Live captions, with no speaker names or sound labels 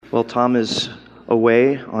Well, Tom is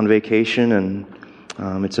away on vacation,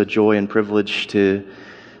 and it's a joy and privilege to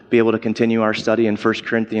be able to continue our study in 1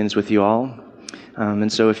 Corinthians with you all.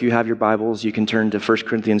 And so if you have your Bibles, you can turn to 1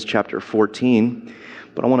 Corinthians chapter 14.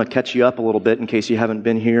 But I want to catch you up a little bit in case you haven't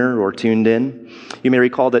been here or tuned in. You may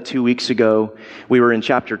recall that 2 weeks ago, we were in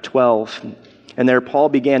chapter 12, and there Paul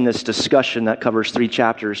began this discussion that covers 3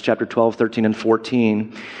 chapters, chapter 12, 13, and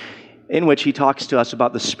 14, in which he talks to us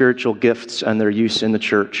about the spiritual gifts and their use in the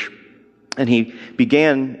church. And he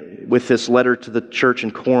began with this letter to the church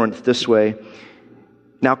in Corinth this way: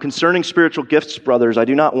 "Now concerning spiritual gifts, brothers, I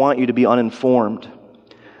do not want you to be uninformed.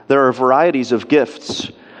 There are varieties of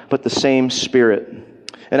gifts, but the same Spirit."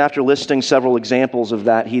 And after listing several examples of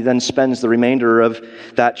that, he then spends the remainder of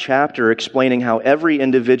that chapter explaining how every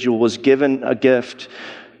individual was given a gift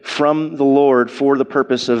from the Lord for the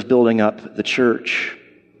purpose of building up the church.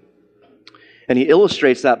 And he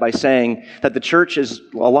illustrates that by saying that the church is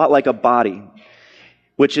a lot like a body,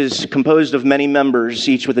 which is composed of many members,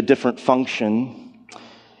 each with a different function,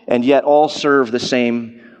 and yet all serve the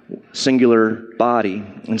same singular body.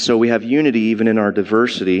 And so we have unity even in our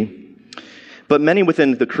diversity. But many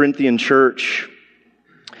within the Corinthian church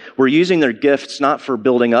were using their gifts not for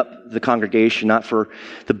building up the congregation, not for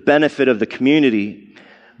the benefit of the community,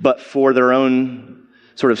 but for their own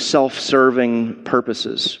sort of self-serving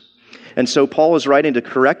purposes. And so Paul is writing to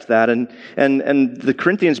correct that, and the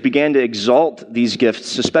Corinthians began to exalt these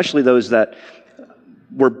gifts, especially those that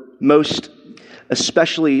were most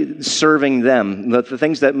especially serving them, the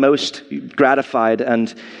things that most gratified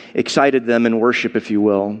and excited them in worship, if you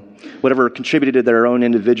will, whatever contributed to their own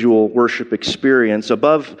individual worship experience,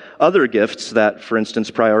 above other gifts that, for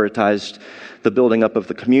instance, prioritized the building up of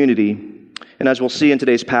the community. And as we'll see in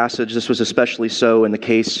today's passage, this was especially so in the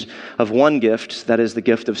case of one gift, that is the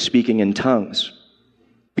gift of speaking in tongues.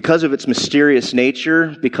 Because of its mysterious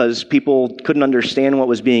nature, because people couldn't understand what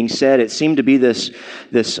was being said, it seemed to be this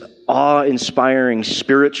awe-inspiring,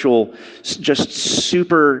 spiritual, just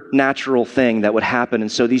supernatural thing that would happen.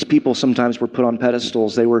 And so these people sometimes were put on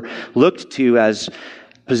pedestals. They were looked to as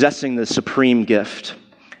possessing the supreme gift.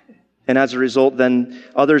 And as a result, then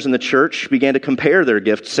others in the church began to compare their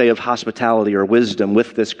gift, say of hospitality or wisdom,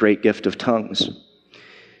 with this great gift of tongues.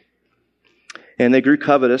 And they grew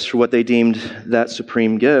covetous for what they deemed that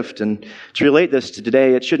supreme gift. And to relate this to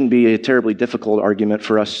today, it shouldn't be a terribly difficult argument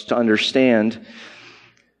for us to understand.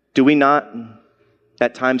 Do we not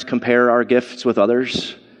at times compare our gifts with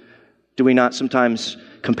others? Do we not sometimes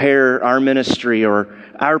compare our ministry or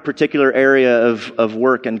our particular area of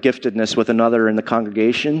work and giftedness with another in the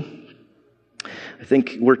congregation? I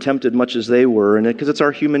think we're tempted much as they were, and because it's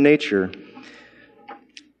our human nature.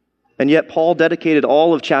 And yet Paul dedicated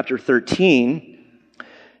all of chapter 13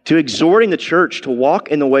 to exhorting the church to walk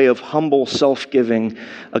in the way of humble, self-giving,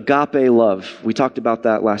 agape love. We talked about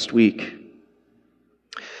that last week.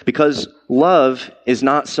 Because love is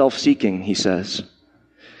not self-seeking, he says.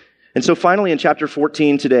 And so finally in chapter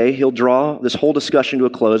 14 today, he'll draw this whole discussion to a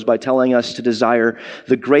close by telling us to desire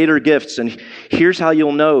the greater gifts. And here's how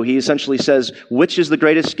you'll know. He essentially says, which is the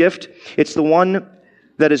greatest gift? It's the one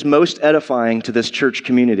that is most edifying to this church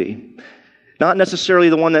community. Not necessarily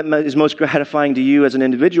the one that is most gratifying to you as an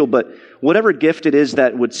individual, but whatever gift it is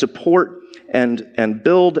that would support and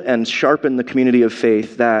build and sharpen the community of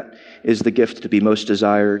faith, that is the gift to be most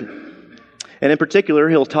desired. And in particular,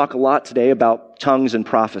 he'll talk a lot today about tongues and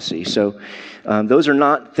prophecy. So those are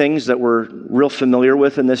not things that we're real familiar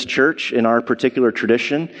with in this church, in our particular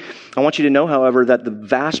tradition. I want you to know, however, that the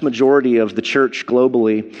vast majority of the church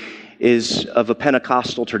globally is of a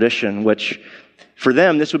Pentecostal tradition, which for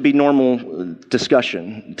them, this would be normal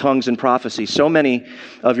discussion, tongues and prophecy. So many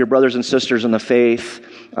of your brothers and sisters in the faith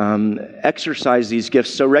exercise these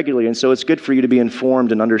gifts so regularly, and so it's good for you to be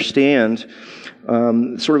informed and understand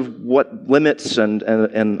sort of what limits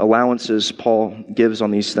and allowances Paul gives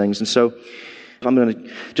on these things. And so I'm going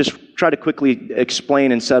to just try to quickly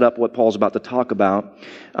explain and set up what Paul's about to talk about.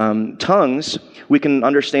 Tongues, we can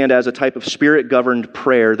understand as a type of spirit-governed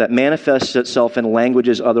prayer that manifests itself in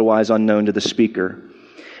languages otherwise unknown to the speaker.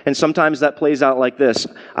 And sometimes that plays out like this.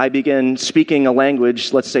 I begin speaking a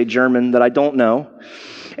language, let's say German, that I don't know,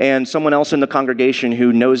 and someone else in the congregation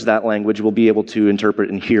who knows that language will be able to interpret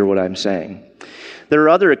and hear what I'm saying. There are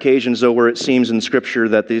other occasions, though, where it seems in Scripture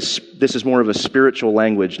that this is more of a spiritual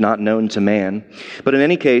language, not known to man. But in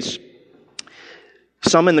any case,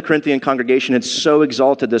 some in the Corinthian congregation had so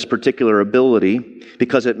exalted this particular ability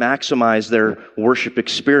because it maximized their worship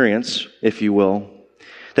experience, if you will,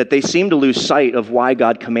 that they seemed to lose sight of why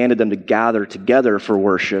God commanded them to gather together for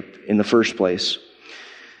worship in the first place.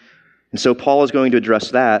 And so Paul is going to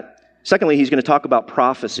address that Secondly, he's going to talk about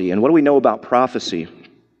prophecy. And what do we know about prophecy?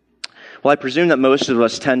 Well, I presume that most of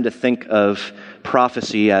us tend to think of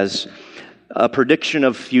prophecy as a prediction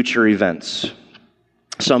of future events,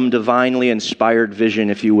 some divinely inspired vision,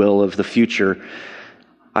 if you will, of the future.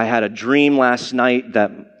 I had a dream last night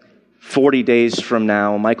that 40 days from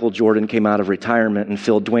now, Michael Jordan came out of retirement and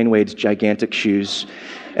filled Dwayne Wade's gigantic shoes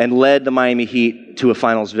and led the Miami Heat to a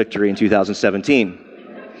finals victory in 2017.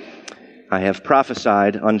 I have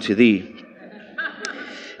prophesied unto thee.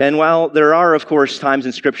 And while there are, of course, times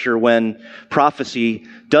in Scripture when prophecy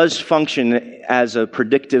does function as a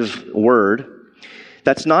predictive word,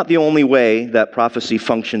 that's not the only way that prophecy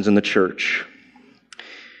functions in the church.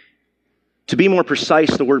 To be more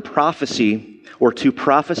precise, the word prophecy, or to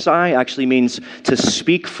prophesy, actually means to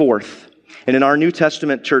speak forth. And in our New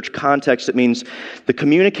Testament church context, it means the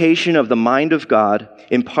communication of the mind of God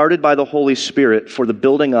imparted by the Holy Spirit for the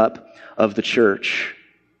building up of the church.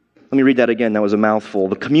 Let me read that again. That was a mouthful.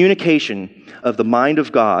 The communication of the mind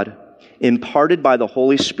of God imparted by the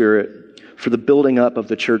Holy Spirit for the building up of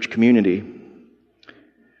the church community.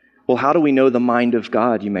 Well, how do we know the mind of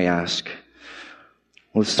God, you may ask?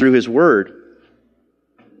 Well, it's through His Word.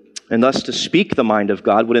 And thus to speak the mind of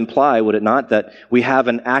God would imply, would it not, that we have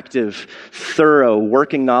an active, thorough,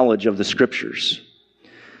 working knowledge of the Scriptures.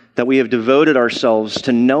 That we have devoted ourselves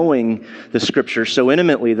to knowing the Scriptures so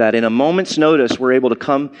intimately that in a moment's notice we're able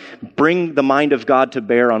to bring the mind of God to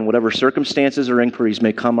bear on whatever circumstances or inquiries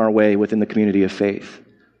may come our way within the community of faith.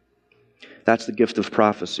 That's the gift of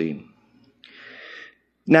prophecy.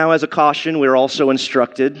 Now, as a caution, we're also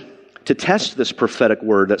instructed to test this prophetic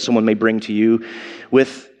word that someone may bring to you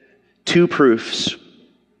with two proofs.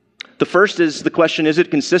 The first is the question, is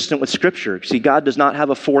it consistent with Scripture? See, God does not have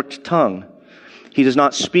a forked tongue. He does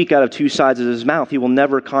not speak out of two sides of His mouth. He will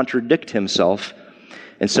never contradict Himself.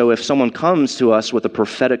 And so if someone comes to us with a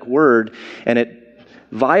prophetic word and it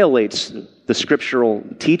violates the scriptural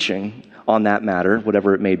teaching on that matter,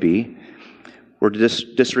 whatever it may be, we're to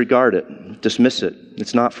disregard it, dismiss it.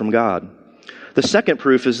 It's not from God. The second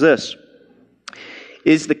proof is this.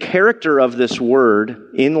 Is the character of this word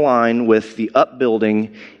in line with the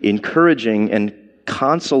upbuilding, encouraging, and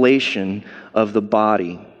consolation of the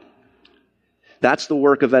body? That's the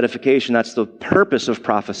work of edification. That's the purpose of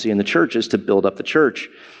prophecy in the church, is to build up the church.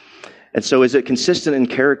 And so is it consistent in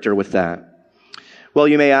character with that? Well,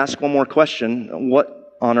 you may ask one more question.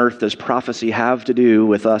 What on earth does prophecy have to do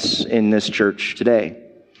with us in this church today?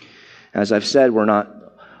 As I've said, we're not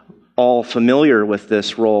all familiar with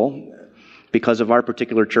this role because of our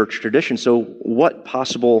particular church tradition. So what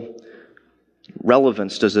possible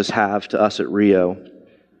relevance does this have to us at Rio?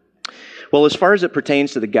 Well, as far as it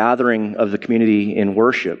pertains to the gathering of the community in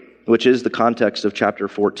worship, which is the context of chapter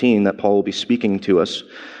 14 that Paul will be speaking to us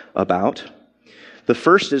about, the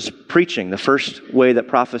first is preaching. The first way that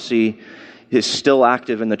prophecy is still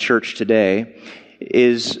active in the church today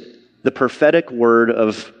is the prophetic word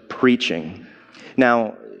of preaching.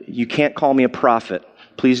 Now, you can't call me a prophet.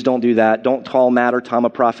 Please don't do that. Don't call Matt or Tom a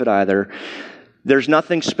prophet either. There's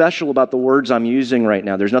nothing special about the words I'm using right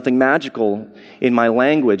now. There's nothing magical in my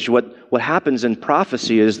language. What happens in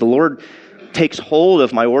prophecy is the Lord takes hold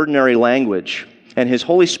of my ordinary language, and His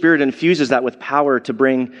Holy Spirit infuses that with power to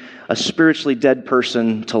bring a spiritually dead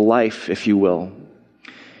person to life, if you will.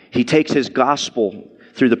 He takes His gospel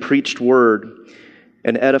through the preached word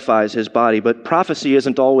and edifies His body. But prophecy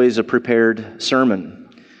isn't always a prepared sermon.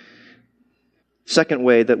 Second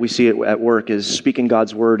way that we see it at work is speaking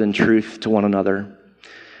God's word in truth to one another.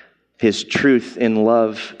 His truth in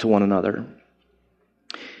love to one another.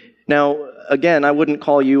 Now, again, I wouldn't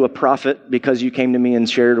call you a prophet because you came to me and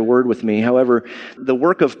shared a word with me. However, the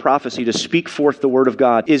work of prophecy, to speak forth the word of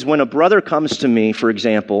God, is when a brother comes to me, for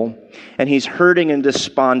example, and he's hurting and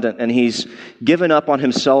despondent, and he's given up on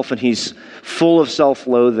himself, and he's full of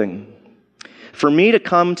self-loathing. For me to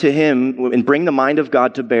come to him and bring the mind of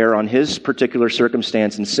God to bear on his particular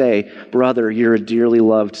circumstance and say, brother, you're a dearly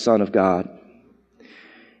loved son of God,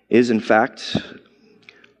 is in fact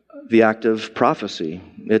the act of prophecy.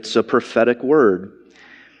 It's a prophetic word.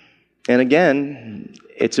 And again,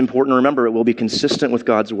 it's important to remember it will be consistent with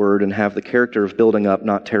God's word and have the character of building up,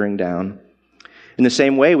 not tearing down. In the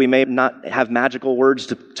same way, we may not have magical words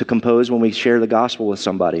to compose when we share the gospel with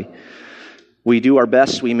somebody. We do our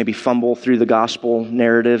best. We maybe fumble through the gospel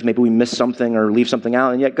narrative. Maybe we miss something or leave something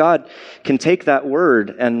out. And yet God can take that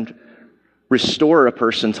word and restore a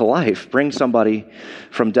person to life, bring somebody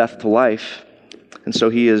from death to life. And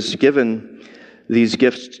so He has given these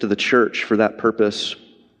gifts to the church for that purpose.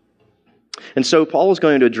 And so Paul is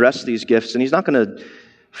going to address these gifts, and he's not going to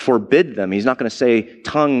forbid them. He's not going to say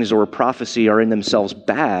tongues or prophecy are in themselves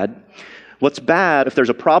bad. What's bad, if there's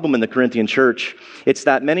a problem in the Corinthian church, it's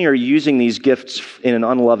that many are using these gifts in an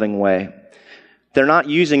unloving way. They're not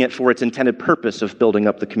using it for its intended purpose of building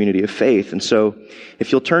up the community of faith. And so,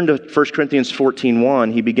 if you'll turn to 1 Corinthians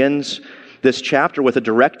 14:1, he begins this chapter with a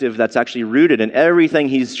directive that's actually rooted in everything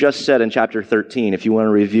he's just said in chapter 13, if you want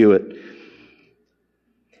to review it.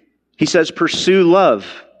 He says, pursue love.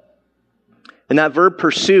 And that verb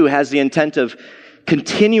pursue has the intent of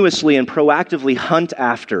continuously and proactively hunt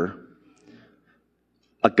after.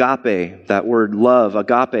 Agape, that word love,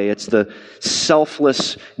 agape, it's the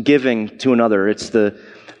selfless giving to another. It's the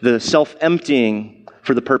self-emptying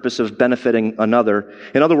for the purpose of benefiting another.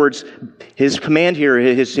 In other words, his command here,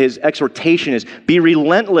 his exhortation is, be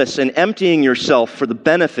relentless in emptying yourself for the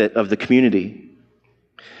benefit of the community.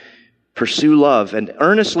 Pursue love and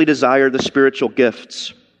earnestly desire the spiritual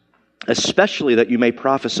gifts, especially that you may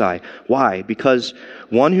prophesy. Why? Because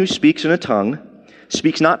one who speaks in a tongue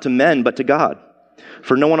speaks not to men but to God.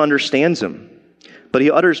 For no one understands him, but he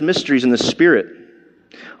utters mysteries in the Spirit.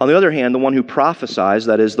 On the other hand, the one who prophesies,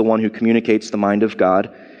 that is, the one who communicates the mind of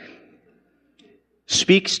God,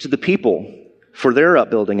 speaks to the people for their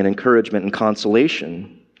upbuilding and encouragement and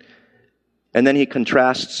consolation. And then he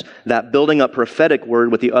contrasts that building up prophetic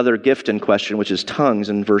word with the other gift in question, which is tongues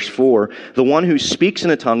in verse 4. The one who speaks in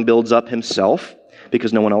a tongue builds up himself,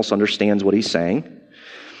 because no one else understands what he's saying.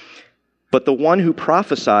 But the one who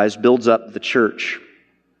prophesies builds up the church.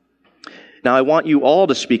 Now, I want you all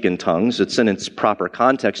to speak in tongues. It's in its proper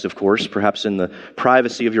context, of course, perhaps in the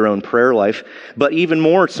privacy of your own prayer life, but even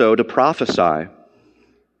more so to prophesy.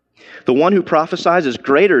 The one who prophesies is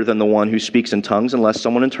greater than the one who speaks in tongues unless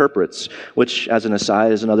someone interprets, which, as an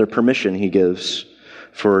aside, is another permission he gives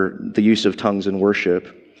for the use of tongues in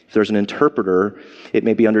worship. If there's an interpreter, it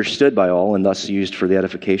may be understood by all and thus used for the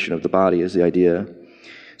edification of the body, is the idea,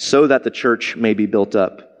 so that the church may be built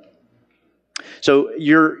up. So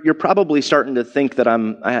you're probably starting to think that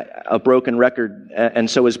I'm a broken record, and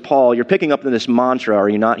so is Paul. You're picking up this mantra, are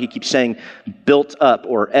you not? He keeps saying built up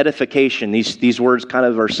or edification. These words kind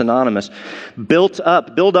of are synonymous. Built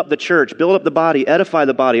up, build up the church, build up the body, edify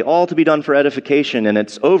the body, all to be done for edification. And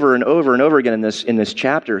it's over and over and over again in this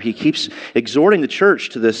chapter. He keeps exhorting the church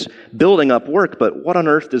to this building up work, but what on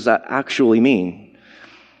earth does that actually mean?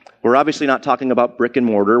 We're obviously not talking about brick and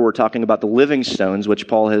mortar. We're talking about the living stones, which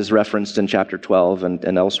Paul has referenced in chapter 12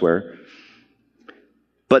 and elsewhere.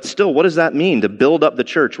 But still, what does that mean, to build up the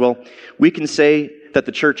church? Well, we can say that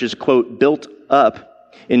the church is, quote, built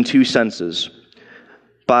up in two senses.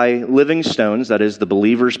 By living stones, that is, the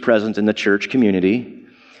believers present in the church community,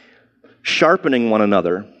 sharpening one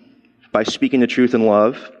another by speaking the truth in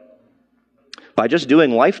love, by just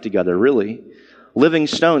doing life together, really. Living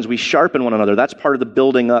stones, we sharpen one another. That's part of the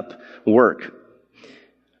building up work.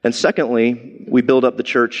 And secondly, we build up the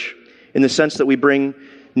church in the sense that we bring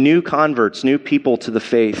new converts, new people to the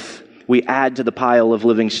faith. We add to the pile of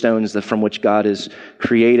living stones from which God is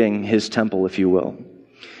creating his temple, if you will.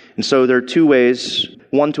 And so there are two ways,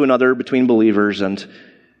 one to another between believers and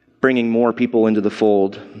bringing more people into the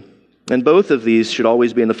fold. And both of these should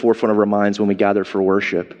always be in the forefront of our minds when we gather for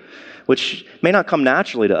worship, which may not come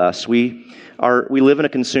naturally to us. We live in a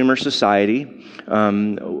consumer society.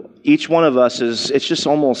 Each one of us it's just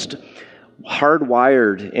almost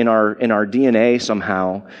hardwired in our DNA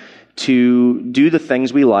somehow to do the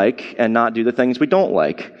things we like and not do the things we don't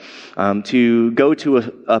like. To go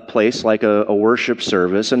to a place like a worship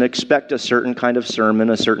service and expect a certain kind of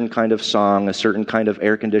sermon, a certain kind of song, a certain kind of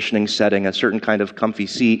air conditioning setting, a certain kind of comfy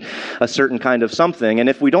seat, a certain kind of something. And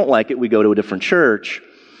if we don't like it, we go to a different church.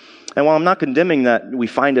 And while I'm not condemning that we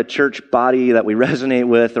find a church body that we resonate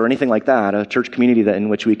with or anything like that, a church community in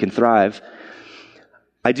which we can thrive,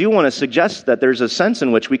 I do want to suggest that there's a sense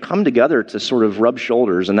in which we come together to sort of rub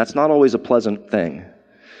shoulders, and that's not always a pleasant thing.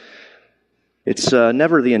 It's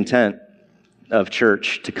never the intent of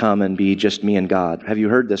church to come and be just me and God. Have you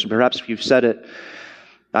heard this? Perhaps if you've said it,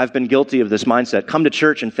 I've been guilty of this mindset. Come to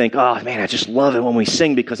church and think, oh man, I just love it when we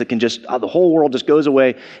sing because it can just, the whole world just goes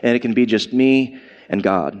away and it can be just me and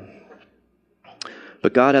God.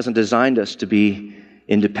 But God hasn't designed us to be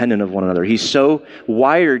independent of one another. He's so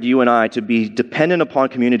wired you and I to be dependent upon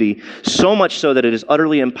community, so much so that it is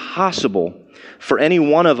utterly impossible for any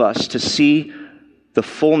one of us to see the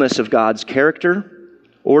fullness of God's character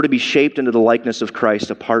or to be shaped into the likeness of Christ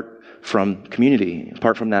apart from community,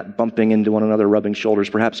 apart from that bumping into one another, rubbing shoulders,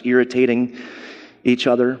 perhaps irritating each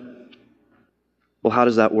other. Well, how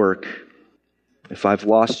does that work? If I've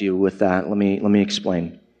lost you with that, let me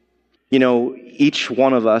explain. You know, each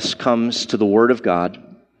one of us comes to the Word of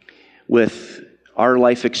God with our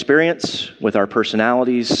life experience, with our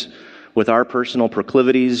personalities, with our personal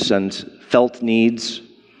proclivities and felt needs.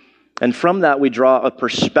 And from that, we draw a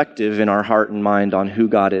perspective in our heart and mind on who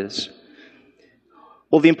God is.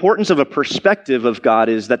 Well, the importance of a perspective of God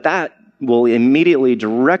is that will immediately,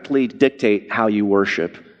 directly dictate how you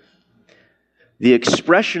worship. The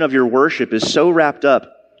expression of your worship is so wrapped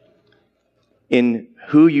up in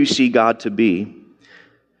who you see God to be.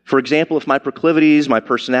 For example, if my proclivities, my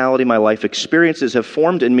personality, my life experiences have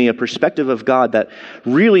formed in me a perspective of God that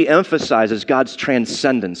really emphasizes God's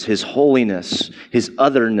transcendence, His holiness, His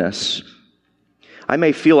otherness, I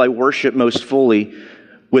may feel I worship most fully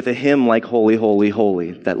with a hymn like Holy, Holy,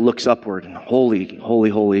 Holy, that looks upward, and holy, holy,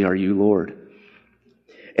 holy are you, Lord.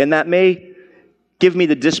 And that may give me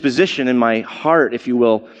the disposition in my heart, if you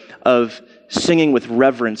will, of singing with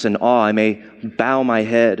reverence and awe. I may bow my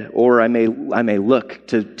head, or I may look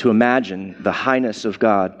to imagine the highness of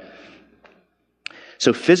God.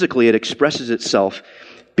 So physically it expresses itself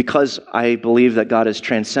because I believe that God is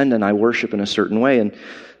transcendent. I worship in a certain way. And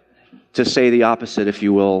to say the opposite, if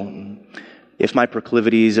you will, if my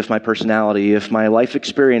proclivities, if my personality, if my life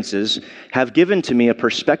experiences have given to me a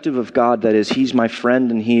perspective of God that is, He's my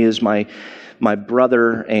friend and He is my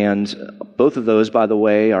brother, and both of those, by the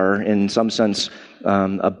way, are in some sense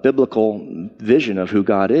a biblical vision of who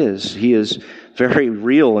God is. He is very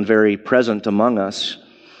real and very present among us.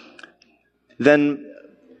 Then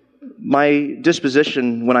my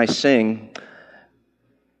disposition when I sing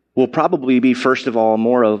will probably be, first of all,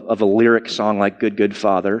 more of a lyric song like Good, Good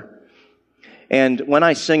Father. And when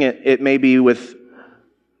I sing it, it may be with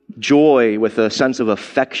joy, with a sense of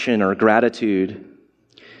affection or gratitude.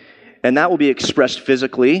 And that will be expressed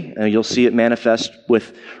physically. You'll see it manifest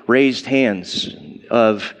with raised hands,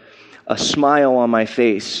 of a smile on my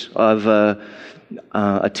face, of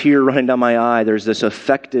a tear running down my eye. There's this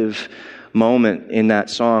affective moment in that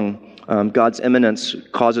song. God's eminence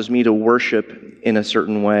causes me to worship in a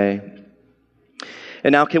certain way.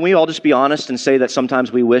 And now, can we all just be honest and say that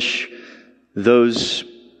sometimes we wish those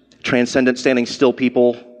transcendent standing still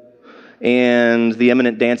people and the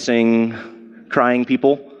eminent dancing, crying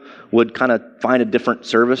people would kind of find a different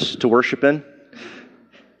service to worship in?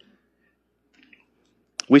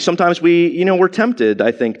 We're tempted,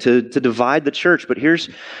 I think, to divide the church, but here's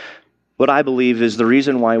what I believe is the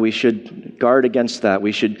reason why we should guard against that.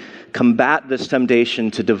 We should combat this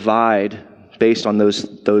temptation to divide based on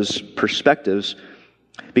those perspectives,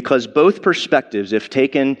 because both perspectives, if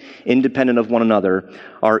taken independent of one another,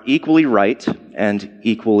 are equally right and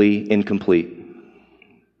equally incomplete.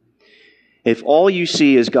 If all you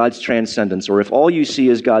see is God's transcendence, or if all you see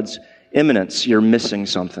is God's immanence, you're missing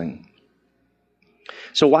something.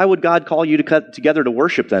 So why would God call you to cut together to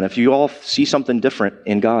worship then, if you all see something different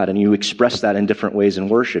in God and you express that in different ways in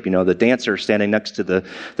worship? You know, the dancer standing next to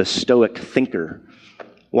the stoic thinker.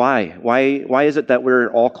 Why? Why is it that we're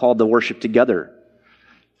all called to worship together?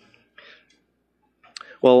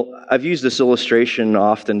 Well, I've used this illustration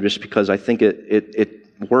often just because I think it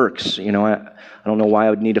works. You know, I don't know why I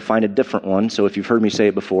would need to find a different one. So if you've heard me say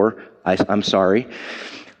it before, I'm sorry.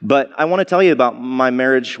 But I want to tell you about my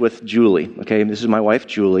marriage with Julie. Okay, this is my wife,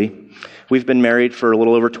 Julie. We've been married for a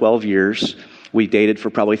little over 12 years. We dated for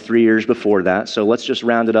probably 3 years before that. So let's just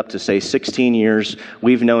round it up to say 16 years.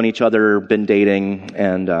 We've known each other, been dating,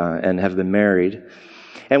 and have been married.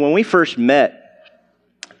 And when we first met,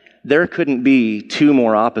 there couldn't be two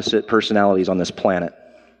more opposite personalities on this planet.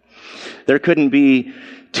 There couldn't be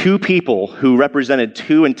two people who represented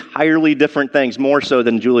two entirely different things, more so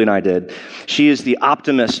than Julie and I did. She is the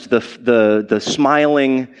optimist, the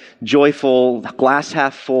smiling, joyful, glass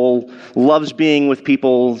half full, loves being with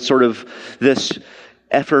people, sort of this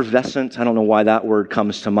effervescent, I don't know why that word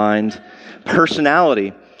comes to mind,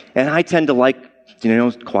 personality. And I tend to like,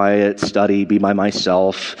 quiet, study, be by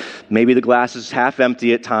myself. Maybe the glass is half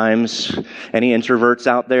empty at times. Any introverts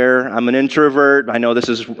out there? I'm an introvert. I know this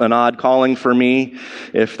is an odd calling for me,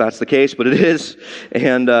 if that's the case, but it is.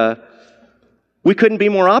 And we couldn't be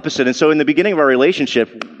more opposite. And so in the beginning of our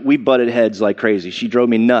relationship, we butted heads like crazy. She drove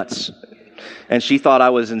me nuts. And she thought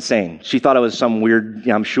I was insane. She thought I was some weird,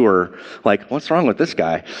 I'm sure, like, what's wrong with this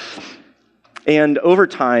guy? And over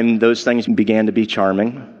time, those things began to be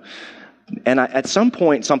charming. And at some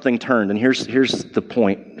point, something turned. And here's the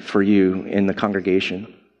point for you in the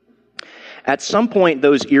congregation. At some point,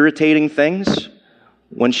 those irritating things,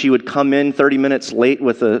 when she would come in 30 minutes late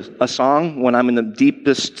with a song, when I'm in the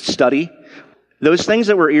deepest study, those things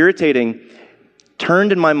that were irritating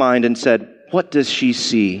turned in my mind and said, what does she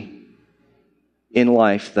see in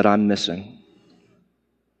life that I'm missing?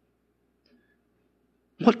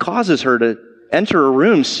 What causes her to enter a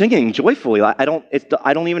room singing joyfully. I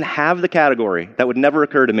don't even have the category. That would never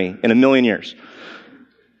occur to me in a million years.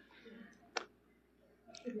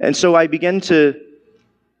 And so I begin to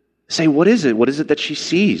say, what is it? What is it that she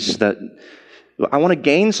sees? That I want to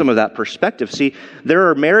gain some of that perspective. See, there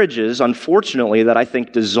are marriages, unfortunately, that I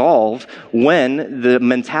think dissolve when the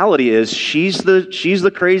mentality is she's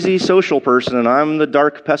the crazy social person and I'm the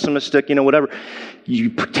dark, pessimistic, whatever. You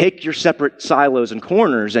take your separate silos and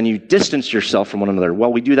corners and you distance yourself from one another.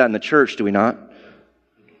 Well, we do that in the church, do we not?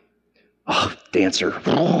 Oh, dancer.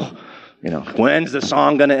 When's the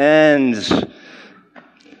song going to end?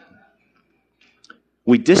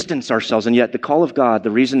 We distance ourselves, and yet the call of God, the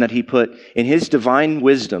reason that He put in His divine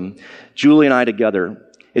wisdom Julie and I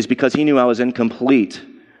together is because He knew I was incomplete.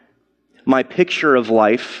 My picture of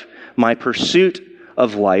life, my pursuit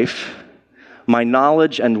of life, my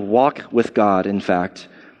knowledge and walk with God, in fact,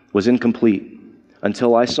 was incomplete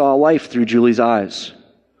until I saw life through Julie's eyes.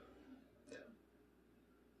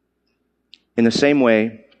 In the same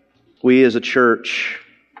way, we as a church,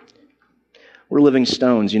 we're living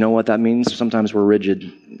stones. You know what that means? Sometimes we're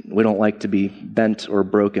rigid. We don't like to be bent or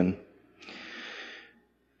broken.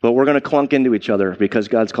 But we're going to clunk into each other because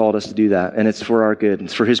God's called us to do that. And it's for our good.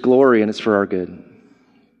 It's for His glory and it's for our good.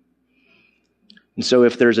 And so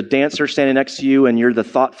if there's a dancer standing next to you and you're the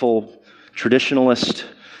thoughtful traditionalist,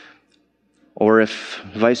 or if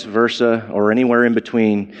vice versa, or anywhere in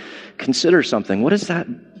between, consider something. What is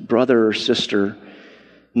that brother or sister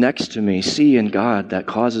next to me see in God that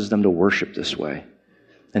causes them to worship this way?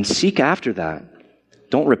 And seek after that.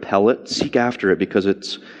 Don't repel it. Seek after it because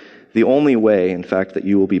it's the only way, in fact, that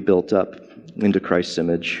you will be built up into Christ's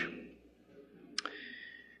image.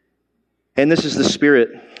 And this is the spirit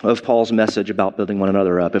of Paul's message about building one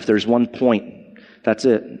another up. If there's one point, that's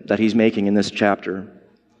it, that he's making in this chapter.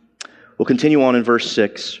 We'll continue on in verse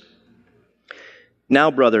 6. Now,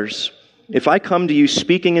 brothers, if I come to you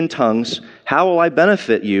speaking in tongues, how will I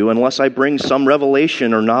benefit you unless I bring some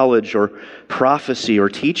revelation or knowledge or prophecy or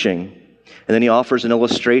teaching? And then he offers an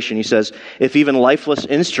illustration. He says, if even lifeless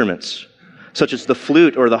instruments, such as the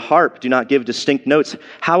flute or the harp, do not give distinct notes,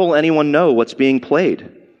 how will anyone know what's being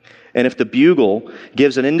played? And if the bugle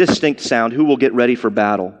gives an indistinct sound, who will get ready for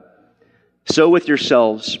battle? So with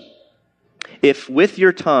yourselves, if with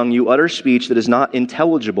your tongue you utter speech that is not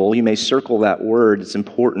intelligible, you may circle that word. It's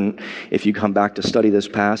important if you come back to study this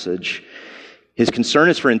passage. His concern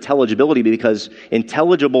is for intelligibility because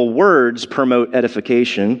intelligible words promote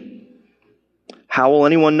edification. How will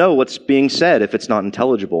anyone know what's being said if it's not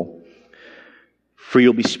intelligible? For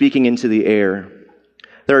you'll be speaking into the air.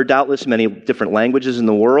 There are doubtless many different languages in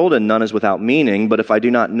the world, and none is without meaning. But if I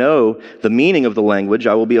do not know the meaning of the language,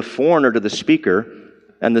 I will be a foreigner to the speaker,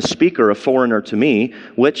 and the speaker a foreigner to me,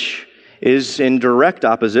 which is in direct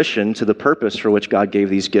opposition to the purpose for which God gave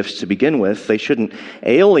these gifts to begin with. They shouldn't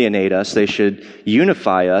alienate us. They should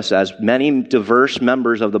unify us as many diverse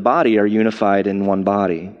members of the body are unified in one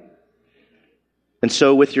body. And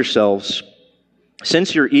so with yourselves,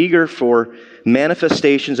 since you're eager for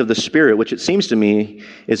manifestations of the Spirit, which it seems to me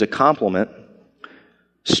is a compliment,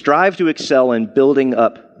 strive to excel in building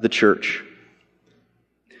up the church.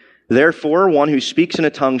 Therefore, one who speaks in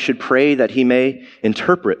a tongue should pray that he may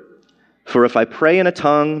interpret. For if I pray in a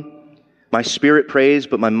tongue, my spirit prays,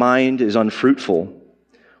 but my mind is unfruitful.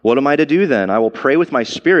 What am I to do then? I will pray with my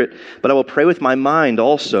spirit, but I will pray with my mind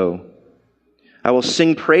also. I will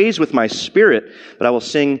sing praise with my spirit, but I will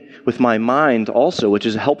sing with my mind also, which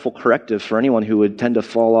is a helpful corrective for anyone who would tend to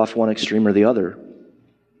fall off one extreme or the other.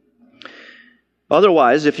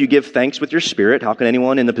 Otherwise, if you give thanks with your spirit, how can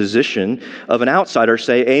anyone in the position of an outsider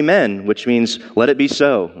say amen, which means let it be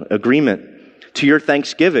so, agreement, to your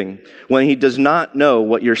thanksgiving, when he does not know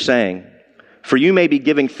what you're saying? For you may be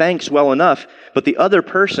giving thanks well enough, but the other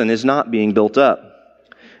person is not being built up.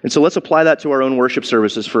 And so let's apply that to our own worship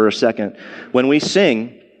services for a second. When we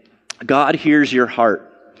sing, God hears your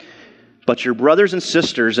heart. But your brothers and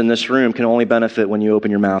sisters in this room can only benefit when you open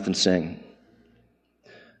your mouth and sing.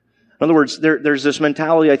 In other words, there's this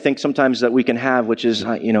mentality I think sometimes that we can have, which is,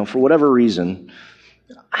 for whatever reason,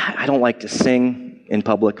 I don't like to sing in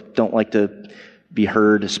public, don't like to be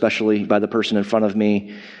heard, especially by the person in front of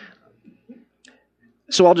me.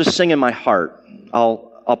 So I'll just sing in my heart.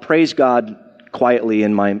 I'll praise God quietly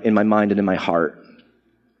in my mind and in my heart.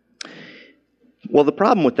 Well, the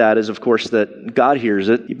problem with that is, of course, that God hears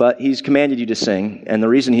it, but He's commanded you to sing, and the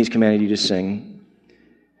reason He's commanded you to sing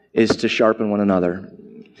is to sharpen one another.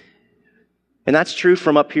 And that's true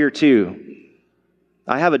from up here, too.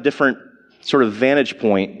 I have a different sort of vantage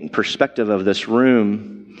point, perspective of this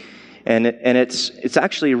room, and it's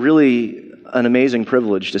actually really an amazing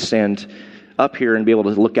privilege to stand up here and be able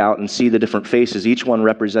to look out and see the different faces, each one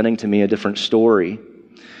representing to me a different story.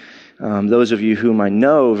 Those of you whom I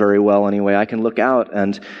know very well anyway, I can look out,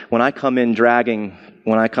 and when I come in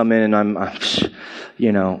and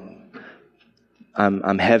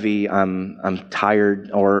I'm heavy, I'm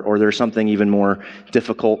tired, or there's something even more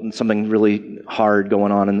difficult and something really hard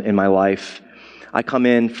going on in my life. I come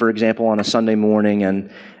in, for example, on a Sunday morning,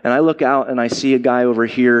 and I look out and I see a guy over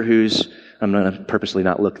here I'm going to purposely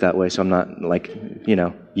not look that way, so I'm not like,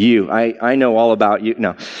 you. I know all about you.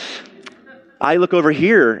 No. I look over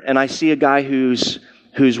here and I see a guy whose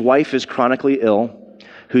wife is chronically ill,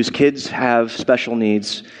 whose kids have special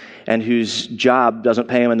needs, and whose job doesn't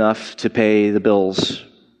pay him enough to pay the bills.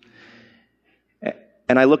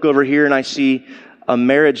 And I look over here and I see a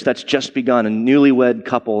marriage that's just begun, a newlywed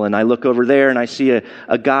couple, and I look over there and I see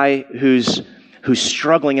a guy who's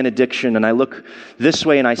struggling in addiction, and I look this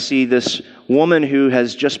way and I see this woman who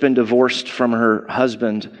has just been divorced from her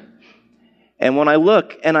husband. And when I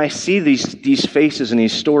look and I see these faces and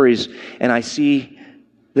these stories, and I see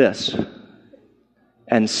this,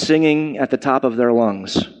 and singing at the top of their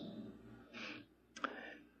lungs,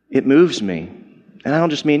 it moves me. And I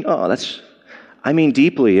don't just mean, I mean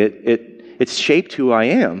deeply. It's shaped who I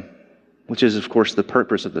am, which is, of course, the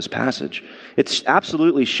purpose of this passage. It's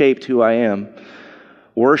absolutely shaped who I am,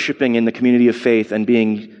 worshiping in the community of faith and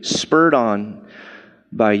being spurred on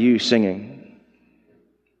by you singing.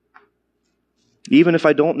 Even if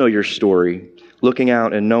I don't know your story, looking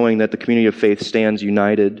out and knowing that the community of faith stands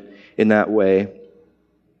united in that way.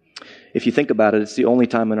 If you think about it, it's the only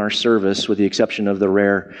time in our service, with the exception of the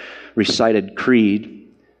rare recited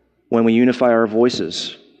creed, when we unify our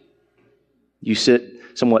voices. You sit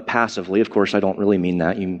somewhat passively. Of course, I don't really mean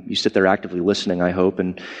that. You sit there actively listening, I hope,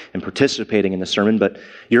 and participating in the sermon, but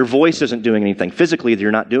your voice isn't doing anything. Physically,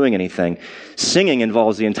 you're not doing anything. Singing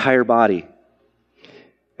involves the entire body.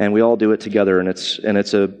 And we all do it together, and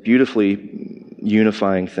it's a beautifully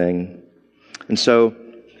unifying thing. And so,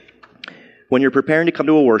 when you're preparing to come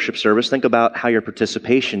to a worship service, think about how your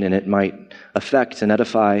participation in it might affect and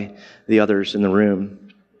edify the others in the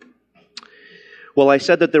room. Well, I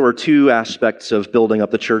said that there were two aspects of building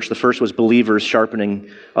up the church. The first was believers sharpening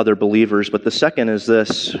other believers, but the second is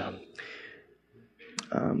this.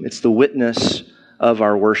 It's the witness of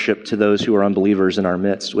our worship to those who are unbelievers in our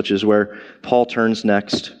midst, which is where Paul turns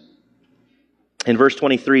next. In verse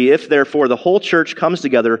 23, if therefore the whole church comes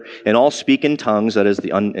together and all speak in tongues, that is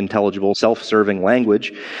the unintelligible, self-serving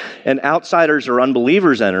language, and outsiders or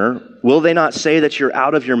unbelievers enter, will they not say that you're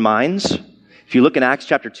out of your minds? If you look in Acts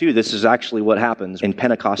chapter 2, this is actually what happens in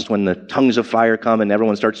Pentecost when the tongues of fire come and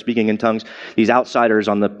everyone starts speaking in tongues. These outsiders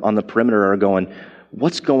on the perimeter are going,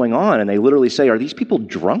 what's going on? And they literally say, are these people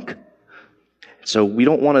drunk? So we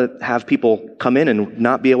don't want to have people come in and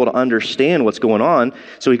not be able to understand what's going on.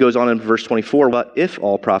 So he goes on in verse 24, but if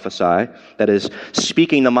all prophesy, that is,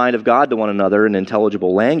 speaking the mind of God to one another in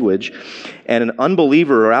intelligible language, and an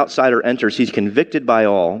unbeliever or outsider enters, he's convicted by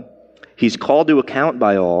all, he's called to account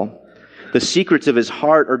by all, the secrets of his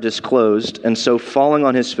heart are disclosed, and so falling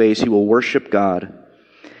on his face, he will worship God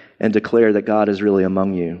and declare that God is really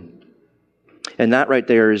among you. And that right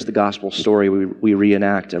there is the gospel story we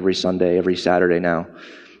reenact every Sunday, every Saturday now.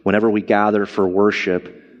 Whenever we gather for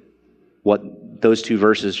worship, what those two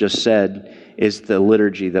verses just said is the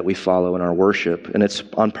liturgy that we follow in our worship. And it's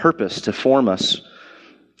on purpose to form us.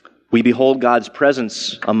 We behold God's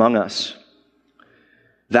presence among us.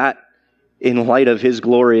 That, in light of His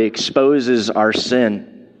glory, exposes our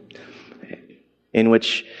sin, in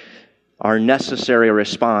which our necessary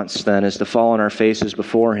response then is to fall on our faces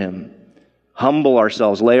before Him, humble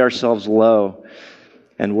ourselves, lay ourselves low,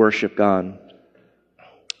 and worship God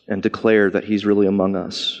and declare that He's really among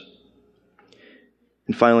us.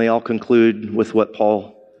 And finally, I'll conclude with what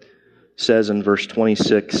Paul says in verse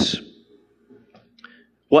 26.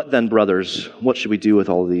 What then, brothers? What should we do with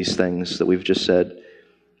all of these things that we've just said?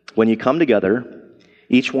 When you come together,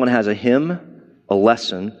 each one has a hymn, a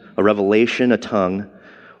lesson, a revelation, a tongue,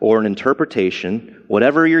 or an interpretation.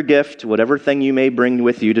 Whatever your gift, whatever thing you may bring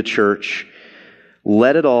with you to church,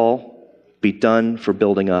 let it all be done for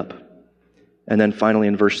building up. And then finally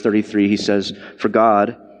in verse 33, he says, for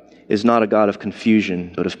God is not a God of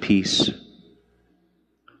confusion, but of peace.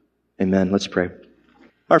 Amen. Let's pray.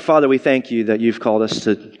 Our Father, we thank you that you've called us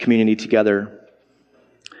to community together.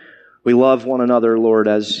 We love one another, Lord,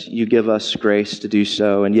 as you give us grace to do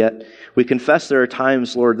so. And yet we confess there are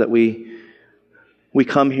times, Lord, that we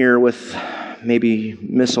come here with maybe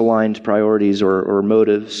misaligned priorities or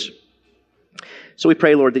motives. So we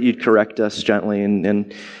pray, Lord, that you'd correct us gently.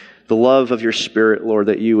 And the love of your Spirit, Lord,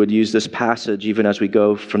 that you would use this passage even as we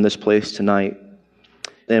go from this place tonight.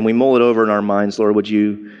 And we mull it over in our minds, Lord, would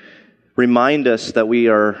you remind us that we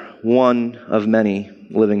are one of many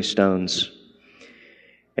living stones.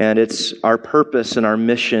 And it's our purpose and our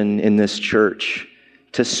mission in this church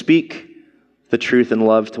to speak the truth and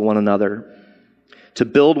love to one another, to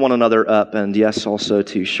build one another up, and yes, also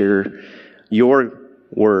to share your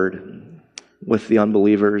word with the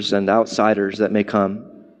unbelievers and outsiders that may come.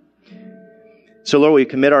 So, Lord, we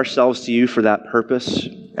commit ourselves to you for that purpose.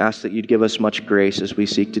 Ask that you'd give us much grace as we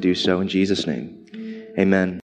seek to do so. In Jesus' name, amen.